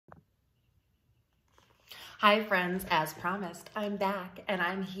Hi friends, as promised, I'm back and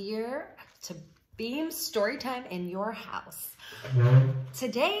I'm here to beam story time in your house.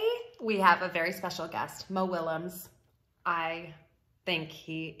 Today we have a very special guest, Mo Willems. I think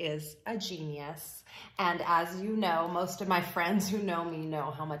he is a genius. And as you know, most of my friends who know me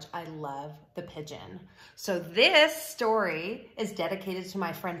know how much I love the pigeon. So this story is dedicated to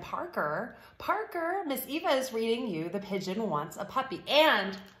my friend Parker. Parker, Miss Eva is reading you The Pigeon Wants a Puppy,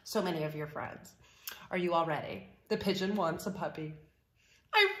 and so many of your friends. Are you all ready? The pigeon wants a puppy.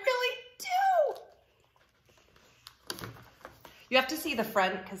 I really do. You have to see the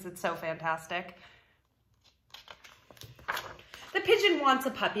front because it's so fantastic. The Pigeon Wants a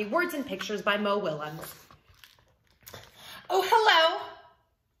Puppy, words and pictures by Mo Willems. Oh, hello.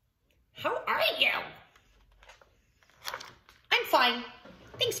 How are you? I'm fine.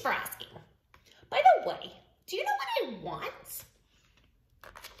 Thanks for asking. By the way, do you know what I want?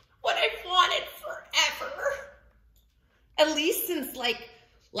 What I've wanted forever. At least since like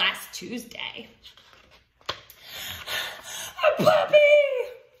last Tuesday. A puppy!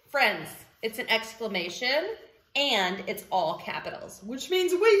 Friends, it's an exclamation and it's all capitals, which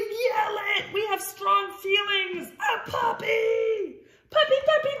means we yell it. We have strong feelings. A puppy! Puppy,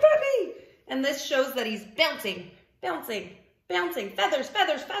 puppy, puppy! And this shows that he's bouncing, bouncing, bouncing. Feathers,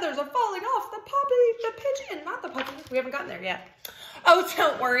 feathers, feathers are falling off the puppy, the pigeon, not the puppy. We haven't gotten there yet. Oh,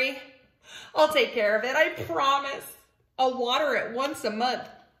 don't worry. I'll take care of it. I promise. I'll water it once a month.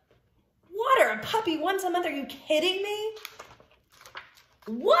 Water a puppy once a month? Are you kidding me?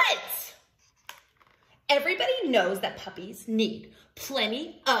 What? Everybody knows that puppies need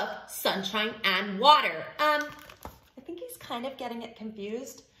plenty of sunshine and water. I think he's kind of getting it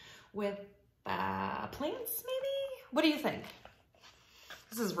confused with plants, maybe? What do you think?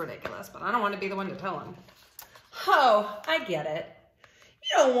 This is ridiculous, but I don't want to be the one to tell him. Oh, I get it.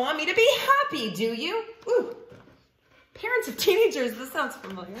 You don't want me to be happy, do you? Ooh, parents of teenagers, this sounds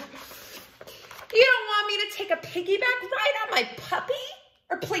familiar. You don't want me to take a piggyback ride on my puppy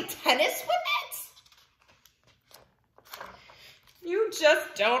or play tennis with it? You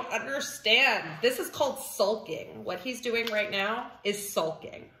just don't understand. This is called sulking. What he's doing right now is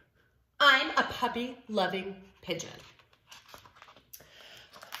sulking. I'm a puppy-loving pigeon.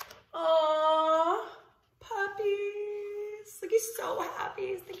 Aww, puppies. Like, he's so happy.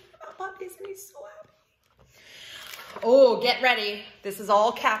 He's thinking about puppies and he's so happy. Oh, get ready. This is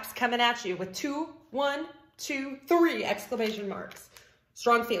all caps coming at you with 2, 1, 2, 3 exclamation marks.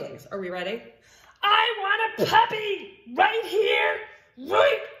 Strong feelings. Are we ready? I want a puppy right here,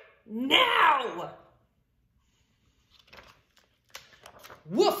 right now.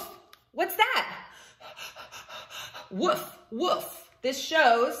 Woof. What's that? Woof, woof. This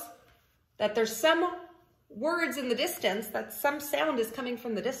shows that there's some words in the distance, that some sound is coming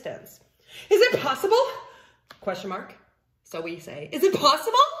from the distance. Is it possible? Question mark. So we say, is it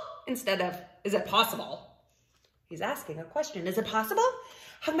possible? Instead of, is it possible? He's asking a question. Is it possible?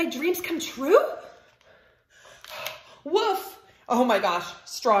 Have my dreams come true? Woof. Oh my gosh.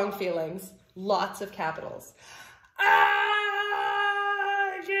 Strong feelings. Lots of capitals.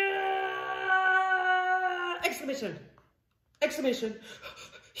 Exclamation. Exclamation.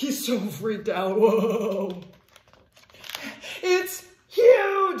 He's so freaked out. Whoa. It's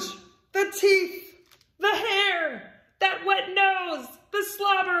huge. The teeth, the hair, that wet nose, the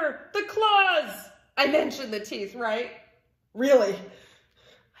slobber, the claws. I mentioned the teeth, right? Really?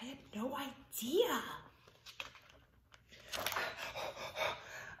 I had no idea.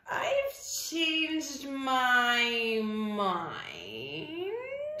 I've changed my mind.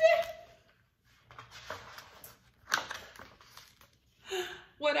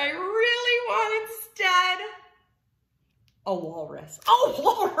 What I really want instead, a walrus. A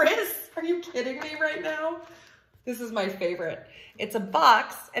walrus? Are you kidding me right now? This is my favorite. It's a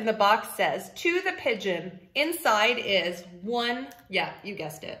box, and the box says, to the pigeon, inside is one, yeah, you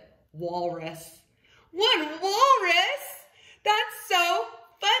guessed it, walrus. One walrus? That's so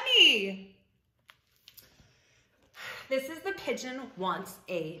funny. This is The Pigeon Wants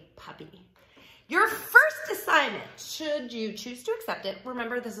a Puppy. Your first assignment, should you choose to accept it,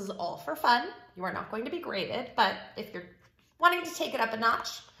 remember this is all for fun. You are not going to be graded, but if you're wanting to take it up a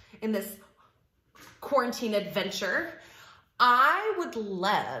notch in this quarantine adventure, I would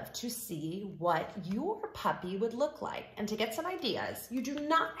love to see what your puppy would look like. And to get some ideas, you do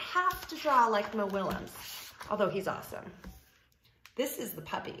not have to draw like Mo Willems, although he's awesome. This is the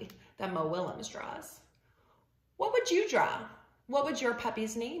puppy that Mo Willems draws. What would you draw? What would your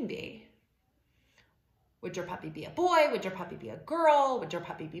puppy's name be? Would your puppy be a boy? Would your puppy be a girl? Would your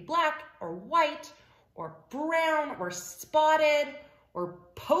puppy be black or white or brown or spotted or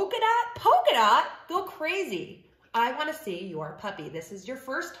polka dot? Polka dot? Go crazy. I want to see your puppy. This is your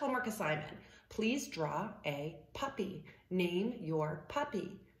first homework assignment. Please draw a puppy. Name your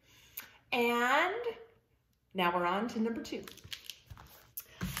puppy. And now we're on to number 2.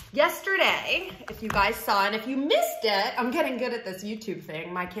 Yesterday, if you guys saw, and if you missed it, I'm getting good at this YouTube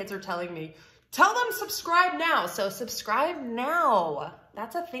thing. My kids are telling me, tell them subscribe now. So subscribe now.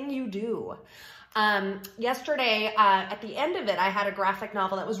 That's a thing you do. Yesterday, at the end of it, I had a graphic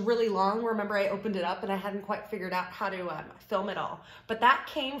novel that was really long. Remember, I opened it up and I hadn't quite figured out how to film it all. But that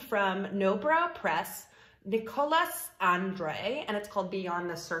came from Nobrow Press, Nicolas Andre, and it's called Beyond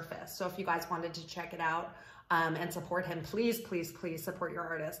the Surface. So if you guys wanted to check it out and support him, please, please, please support your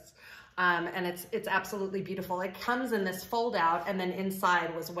artists. And it's absolutely beautiful. It comes in this fold out, and then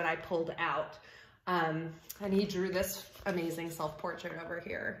inside was what I pulled out. And he drew this amazing self-portrait over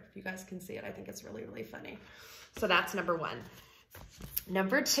here. If you guys can see it, I think it's really, really funny. So that's number 1.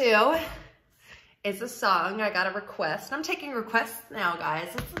 Number 2 is a song. I got a request. I'm taking requests now, guys.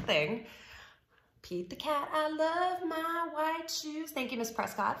 That's the thing. Pete the Cat, I love my white shoes. Thank you, Miss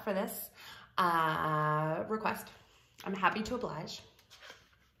Prescott, for this request. I'm happy to oblige.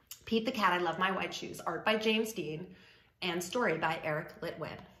 Pete the Cat, I love my white shoes. Art by James Dean and story by Eric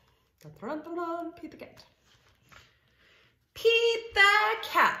Litwin. Pete the Cat. Pete the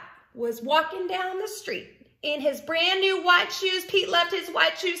Cat was walking down the street in his brand new white shoes. Pete loved his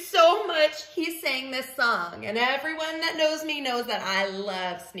white shoes so much, he sang this song. And everyone that knows me knows that I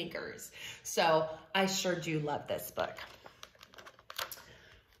love sneakers. So I sure do love this book.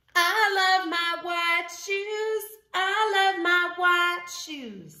 I love my white shoes. I love my white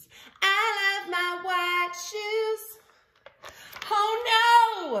shoes. I love my white shoes.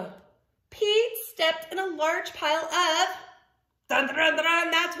 Oh no! Pete stepped in a large pile of, dun, dun, dun,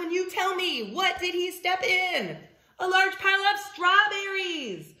 dun, that's when you tell me, what did he step in? A large pile of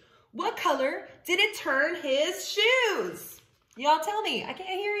strawberries. What color did it turn his shoes? Y'all tell me, I can't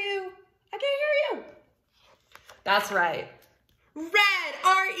hear you. I can't hear you. That's right. Red,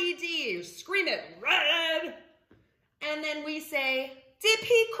 R-E-D, scream it, red. And then we say, did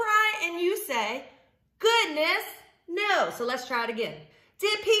Pete cry? And you say, goodness, no. So let's try it again.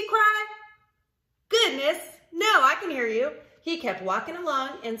 Did Pete cry? Goodness, no, I can hear you. He kept walking along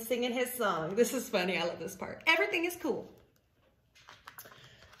and singing his song. This is funny, I love this part. Everything is cool.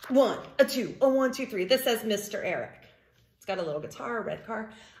 1, a 2, a 1, 2, 3. This says Mr. Eric. It's got a little guitar, a red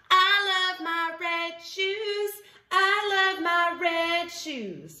car. I love my red shoes. I love my red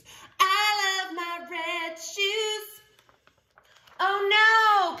shoes. I love my red shoes. Oh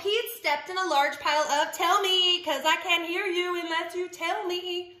no, Pete stepped in a large pile of, tell me, because I can't hear you unless you tell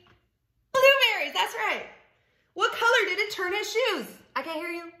me. Blueberries, that's right. What color did it turn his shoes? I can't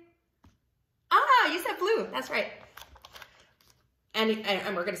hear you. Ah, you said blue, that's right.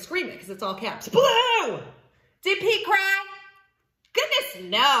 And we're gonna scream it because it's all caps. Blue! Did Pete cry?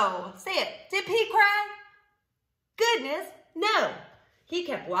 Goodness, no. Say it, did Pete cry? Goodness, no. He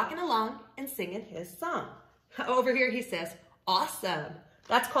kept walking along and singing his song. Over here he says, awesome.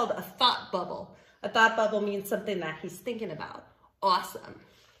 That's called a thought bubble. A thought bubble means something that he's thinking about. Awesome.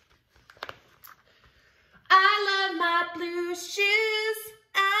 I love my blue shoes.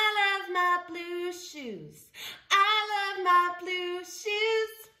 I love my blue shoes. I love my blue shoes.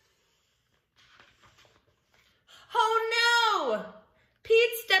 Oh no! Pete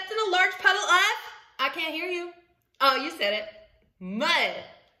stepped in a large puddle of, I can't hear you. Oh, you said it. Mud.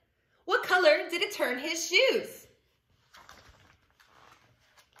 What color did it turn his shoes?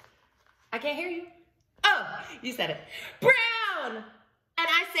 I can't hear you. Oh, you said it. Brown. And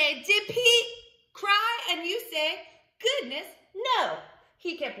I say, did Pete cry? And you say, goodness, no.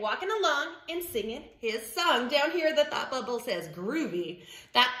 He kept walking along and singing his song. Down here, the thought bubble says groovy.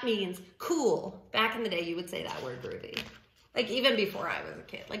 That means cool. Back in the day, you would say that word groovy. Like even before I was a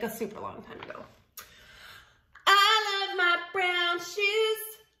kid, like a super long time ago. I love my brown shoes.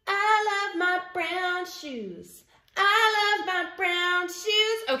 I love my brown shoes. I love my brown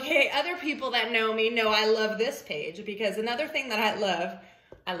shoes. Okay, other people that know me know I love this page because another thing that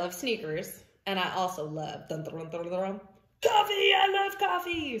I love sneakers, and I also love coffee. I love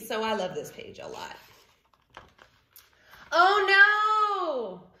coffee. So I love this page a lot.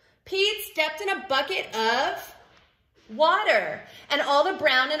 Oh no! Pete stepped in a bucket of water, and all the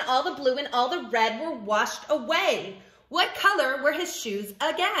brown and all the blue and all the red were washed away. What color were his shoes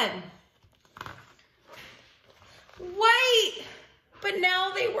again? White, but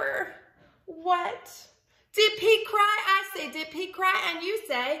now they were what? Did Pete cry? I say, did Pete cry? And you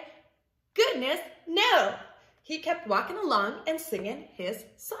say, goodness, no. He kept walking along and singing his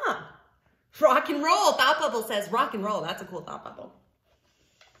song. Rock and roll, thought bubble says rock and roll. That's a cool thought bubble.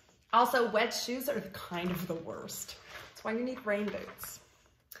 Also, wet shoes are kind of the worst. That's why you need rain boots.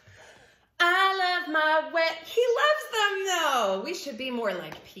 I love my wet, he loves them though. We should be more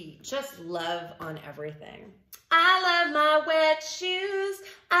like Pete, just love on everything. I love my wet shoes.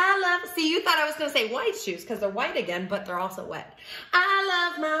 See, you thought I was gonna say white shoes because they're white again, but they're also wet.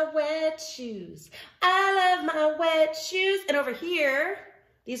 I love my wet shoes. I love my wet shoes. And over here,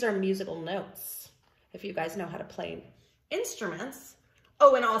 these are musical notes. If you guys know how to play instruments.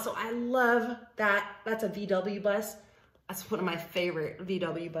 Oh, and also I love that. That's a VW bus. That's one of my favorite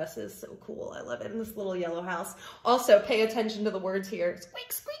VW buses. So cool. I love it in this little yellow house. Also, pay attention to the words here.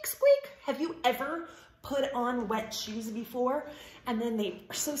 Squeak, squeak, squeak. Have you ever put on wet shoes before and then they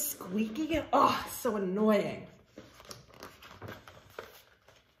are so squeaky? Oh, so annoying.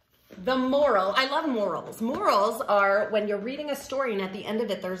 The moral, I love morals. Morals are when you're reading a story and at the end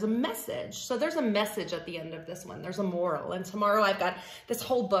of it, there's a message. So there's a message at the end of this one. There's a moral. And tomorrow I've got this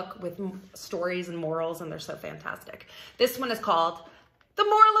whole book with stories and morals, and they're so fantastic. This one is called The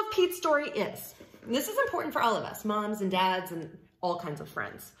Moral of Pete's Story Is. And this is important for all of us, moms and dads and all kinds of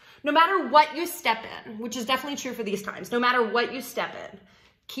friends. No matter what you step in, which is definitely true for these times, no matter what you step in,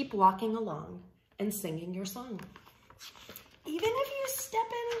 keep walking along and singing your song. Even if you step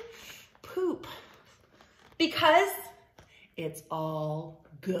in poop, because it's all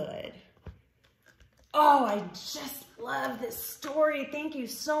good. Oh, I just love this story. Thank you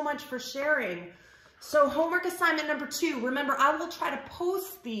so much for sharing. So homework assignment number 2, remember, I will try to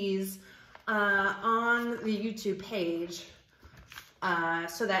post these on the YouTube page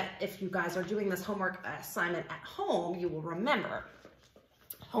so that if you guys are doing this homework assignment at home, you will remember.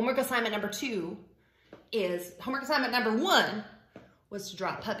 Homework assignment number 2 is, homework assignment number 1 was to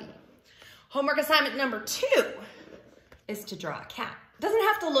draw a puppy. Homework assignment number 2 is to draw a cat. It doesn't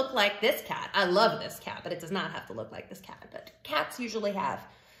have to look like this cat. I love this cat, but it does not have to look like this cat. But cats usually have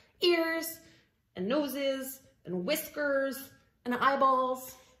ears and noses and whiskers and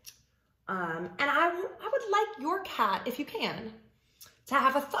eyeballs. And I would like your cat, if you can, to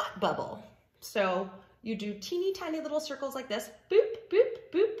have a thought bubble. So you do teeny tiny little circles like this, boop,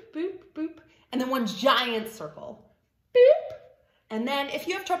 boop, boop, boop, boop, and then one giant circle, boop. And then if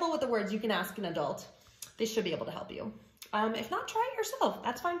you have trouble with the words, you can ask an adult. They should be able to help you. If not, try it yourself.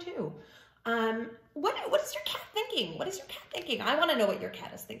 That's fine too. What is your cat thinking? What is your cat thinking? I want to know what your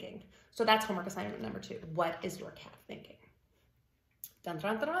cat is thinking. So that's homework assignment number 2. What is your cat thinking? Dun,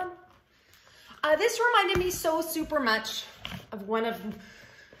 dun, dun, dun. This reminded me so super much of one of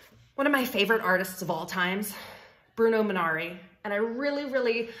my favorite artists of all times, Bruno Munari. And I really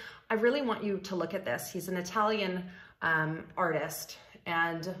want you to look at this. He's an Italian artist,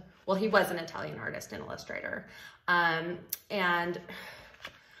 and well, he was an Italian artist and illustrator. And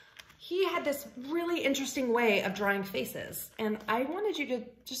he had this really interesting way of drawing faces. And I wanted you to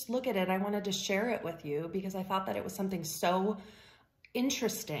just look at it. I wanted to share it with you because I thought that it was something so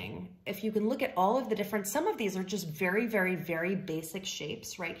interesting. If you can look at all of the different, some of these are just very, very, very basic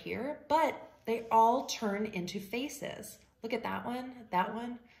shapes right here, but they all turn into faces. Look at that one, that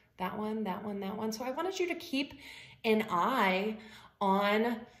one, that one, that one, that one. So I wanted you to keep an eye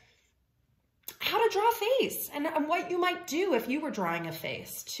on how to draw a face and what you might do if you were drawing a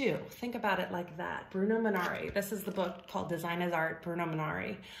face too. Think about it like that. Bruno Munari. This is the book called Design is Art, Bruno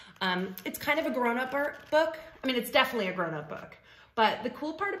Munari. It's kind of a grown-up book. I mean, it's definitely a grown-up book. But the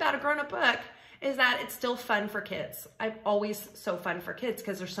cool part about a grown-up book is that it's still fun for kids. I'm always so fun for kids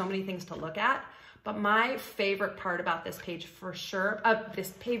because there's so many things to look at. But my favorite part about this page for sure,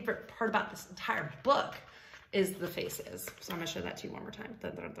 favorite part about this entire book is the faces. So I'm gonna show that to you one more time.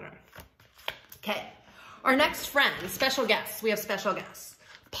 Dun, dun, dun. Okay, our next friend, special guests. We have special guests.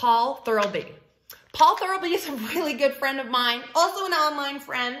 Paul Thurlby. Paul Thurlby is a really good friend of mine, also an online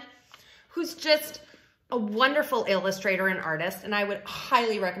friend, who's just a wonderful illustrator and artist, and I would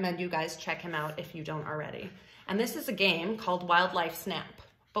highly recommend you guys check him out if you don't already. And this is a game called Wildlife Snap.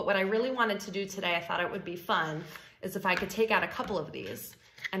 But what I really wanted to do today, I thought it would be fun, is if I could take out a couple of these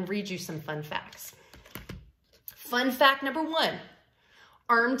and read you some fun facts. Fun fact number 1,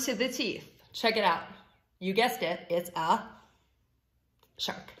 armed to the teeth. Check it out. You guessed it, it's a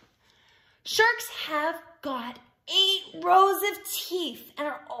shark. Sharks have got 8 rows of teeth and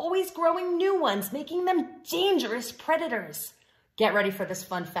are always growing new ones, making them dangerous predators. Get ready for this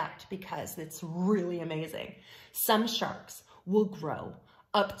fun fact because it's really amazing. Some sharks will grow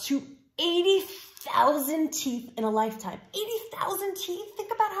up to 80,000 teeth in a lifetime. 80,000 teeth?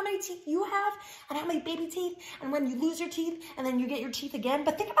 Think about how many teeth you have and how many baby teeth, and when you lose your teeth and then you get your teeth again.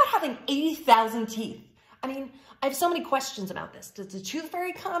 But think about having 80,000 teeth. I mean, I have so many questions about this. Does the tooth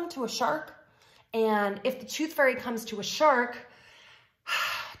fairy come to a shark? And if the tooth fairy comes to a shark,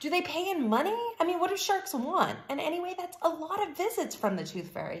 Do they pay in money? I mean, what do sharks want? And anyway, that's a lot of visits from the tooth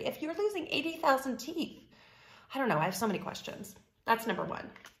fairy. If you're losing 80,000 teeth, I don't know. I have so many questions. That's number one.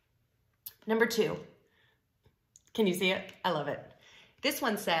 Number two, can you see it? I love it. This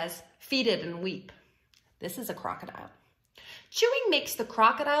one says, feed it and weep. This is a crocodile. Chewing makes the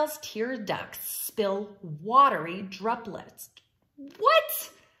crocodile's tear ducts spill watery droplets.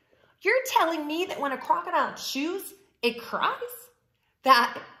 What? You're telling me that when a crocodile chews, it cries?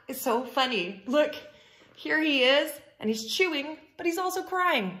 That is so funny. Look, here he is, and he's chewing, but he's also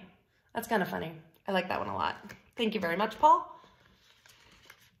crying. That's kind of funny. I like that one a lot. Thank you very much, Paul.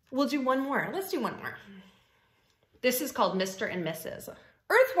 We'll do one more. Let's do one more. This is called Mr. and Mrs.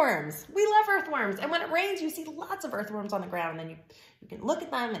 Earthworms. We love earthworms. And when it rains, you see lots of earthworms on the ground, and you can look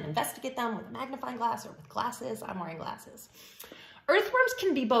at them and investigate them with a magnifying glass or with glasses. I'm wearing glasses. Earthworms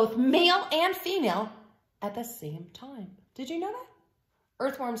can be both male and female at the same time. Did you know that?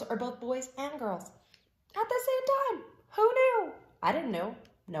 Earthworms are both boys and girls at the same time. Who knew? I didn't know.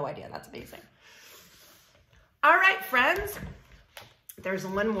 No idea. That's amazing. All right, friends. There's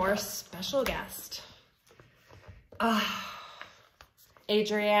one more special guest.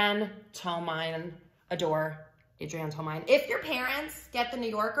 Adrien Tomine. Adore Adrien Tomine. If your parents get the New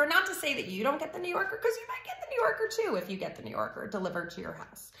Yorker, not to say that you don't get the New Yorker, because you might get the New Yorker too if you get the New Yorker delivered to your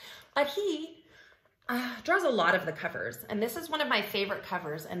house. But he draws a lot of the covers, and this is one of my favorite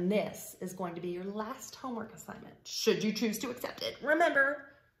covers, and this is going to be your last homework assignment, should you choose to accept it. Remember,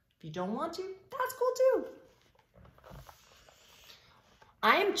 if you don't want to, that's cool too.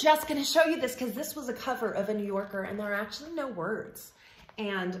 I'm just going to show you this because this was a cover of a New Yorker, and there are actually no words.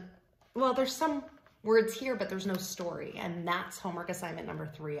 And, well, there's some words here, but there's no story, and that's homework assignment number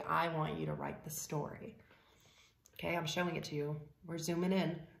 3. I want you to write the story. Okay, I'm showing it to you. We're zooming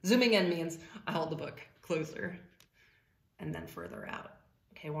in. Zooming in means I hold the book closer and then further out.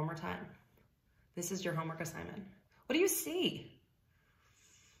 Okay, one more time. This is your homework assignment. What do you see?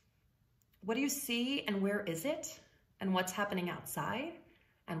 What do you see, and where is it? And what's happening outside?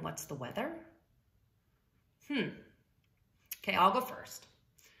 And what's the weather? Okay, I'll go first.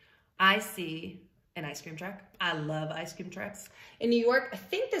 I see an ice cream truck. I love ice cream trucks. In New York, I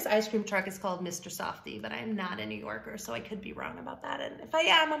think this ice cream truck is called Mr. Softy, but I'm not a New Yorker, so I could be wrong about that. And if I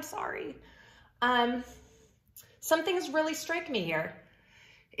am, I'm sorry. Some things really strike me here.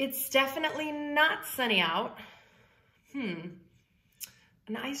 It's definitely not sunny out. An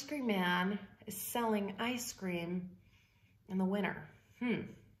ice cream man is selling ice cream in the winter.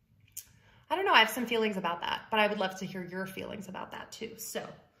 I don't know. I have some feelings about that, but I would love to hear your feelings about that too. So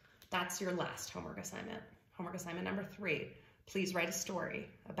that's your last homework assignment. Homework assignment number 3. Please write a story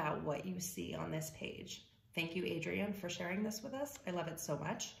about what you see on this page. Thank you, Adrien, for sharing this with us. I love it so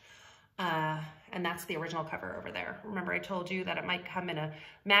much. And that's the original cover over there. Remember, I told you that it might come in a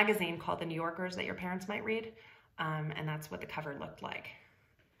magazine called The New Yorkers that your parents might read. And that's what the cover looked like.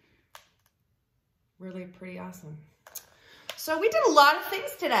 Really pretty awesome. So we did a lot of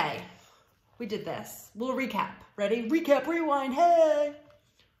things today. We did this. We'll recap. Ready? Recap, rewind, hey!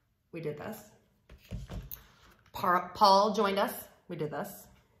 We did this. Paul joined us. We did this.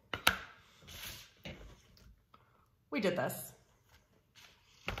 We did this.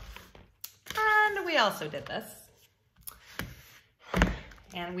 And we also did this.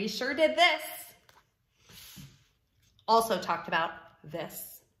 And we sure did this. Also talked about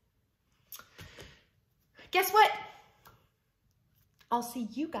this. Guess what? I'll see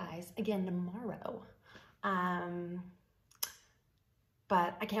you guys again tomorrow.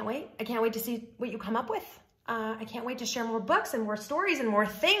 But I can't wait. I can't wait to see what you come up with. I can't wait to share more books and more stories and more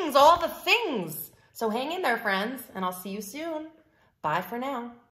things, all the things. So hang in there, friends, and I'll see you soon. Bye for now.